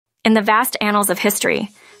In the vast annals of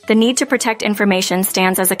history, the need to protect information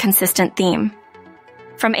stands as a consistent theme.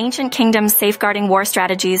 From ancient kingdoms safeguarding war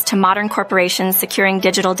strategies to modern corporations securing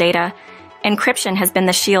digital data, encryption has been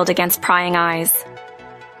the shield against prying eyes.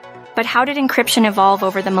 But how did encryption evolve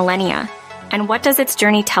over the millennia, and what does its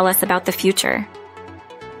journey tell us about the future?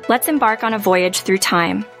 Let's embark on a voyage through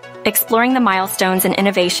time, exploring the milestones and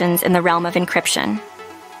innovations in the realm of encryption.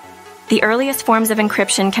 The earliest forms of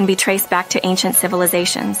encryption can be traced back to ancient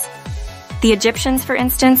civilizations. The Egyptians, for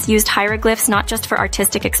instance, used hieroglyphs not just for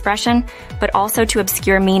artistic expression, but also to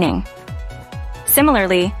obscure meaning.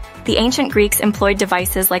 Similarly, the ancient Greeks employed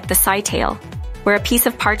devices like the cytale, where a piece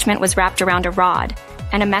of parchment was wrapped around a rod,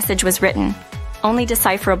 and a message was written, only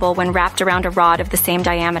decipherable when wrapped around a rod of the same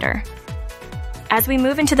diameter. As we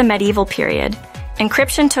move into the medieval period,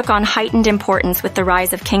 encryption took on heightened importance with the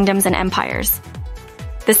rise of kingdoms and empires.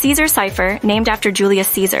 The Caesar cipher, named after Julius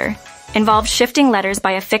Caesar, involved shifting letters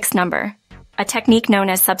by a fixed number, a technique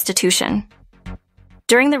known as substitution.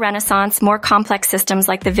 During the Renaissance, more complex systems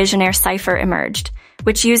like the Vigenère cipher emerged,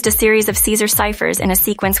 which used a series of Caesar ciphers in a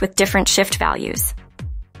sequence with different shift values.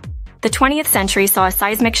 The 20th century saw a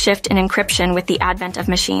seismic shift in encryption with the advent of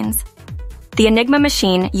machines. The Enigma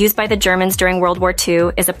machine, used by the Germans during World War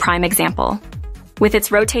II, is a prime example. With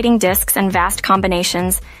its rotating disks and vast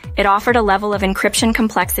combinations, it offered a level of encryption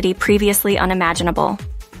complexity previously unimaginable.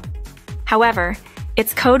 However,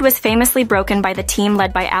 its code was famously broken by the team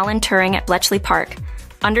led by Alan Turing at Bletchley Park,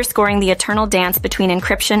 underscoring the eternal dance between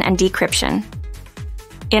encryption and decryption.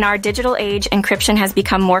 In our digital age, encryption has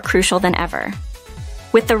become more crucial than ever.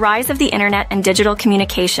 With the rise of the internet and digital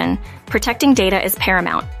communication, protecting data is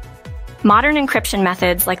paramount. Modern encryption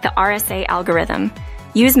methods like the RSA algorithm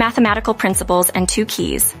use mathematical principles and two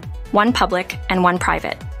keys, one public and one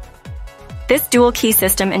private. This dual key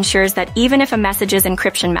system ensures that even if a message's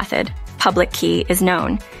encryption method, public key, is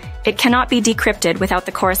known, it cannot be decrypted without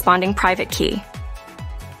the corresponding private key.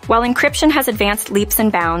 While encryption has advanced leaps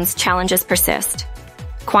and bounds, challenges persist.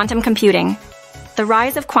 Quantum computing. The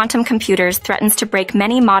rise of quantum computers threatens to break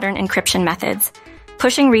many modern encryption methods,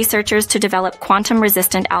 pushing researchers to develop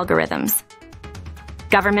quantum-resistant algorithms.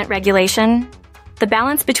 Government regulation. The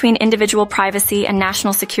balance between individual privacy and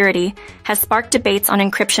national security has sparked debates on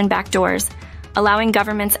encryption backdoors, allowing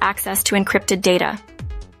governments access to encrypted data.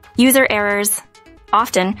 User errors.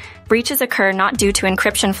 Often, breaches occur not due to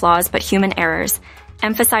encryption flaws but human errors,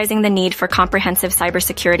 emphasizing the need for comprehensive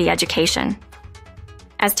cybersecurity education.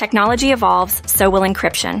 As technology evolves, so will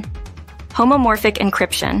encryption. Homomorphic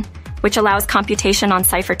encryption, which allows computation on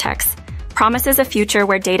ciphertexts, promises a future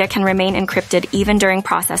where data can remain encrypted even during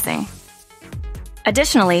processing.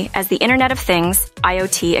 Additionally, as the Internet of Things,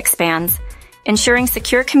 IoT, expands, ensuring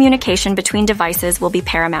secure communication between devices will be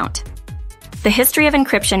paramount. The history of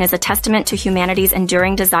encryption is a testament to humanity's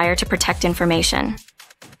enduring desire to protect information.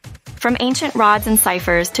 From ancient rods and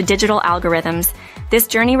ciphers to digital algorithms, this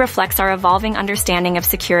journey reflects our evolving understanding of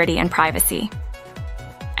security and privacy.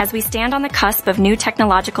 As we stand on the cusp of new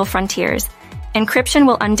technological frontiers, encryption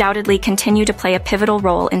will undoubtedly continue to play a pivotal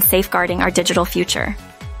role in safeguarding our digital future.